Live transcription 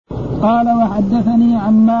قال وحدثني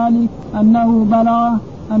عن مالك أنه بلغه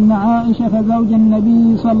أن عائشة زوج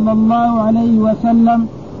النبي صلى الله عليه وسلم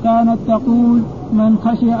كانت تقول من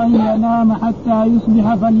خشي أن ينام حتى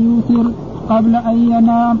يصبح فليوتر قبل أن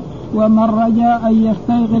ينام ومن رجاء أن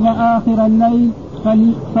يستيقظ آخر الليل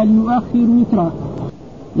فليؤخر وتره.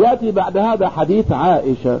 يأتي بعد هذا حديث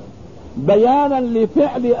عائشة بيانا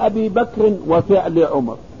لفعل أبي بكر وفعل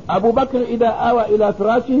عمر. أبو بكر إذا آوى إلى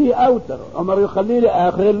فراشه أوتر، عمر يخليه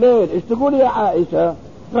لآخر الليل. إيش تقول يا عائشة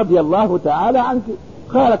رضي الله تعالى عنك؟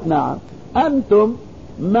 قالت نعم، أنتم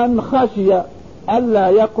من خشي ألا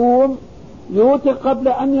يقوم يوتر قبل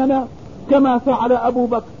أن ينام كما فعل أبو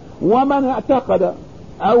بكر، ومن اعتقد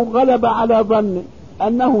أو غلب على ظن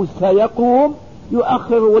أنه سيقوم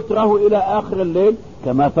يؤخر وتره إلى آخر الليل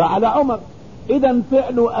كما فعل عمر. إذا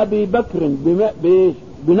فعل أبي بكر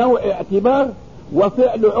بنوع اعتبار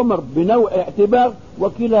وفعل عمر بنوع اعتبار،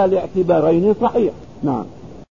 وكلا الاعتبارين صحيح. نعم.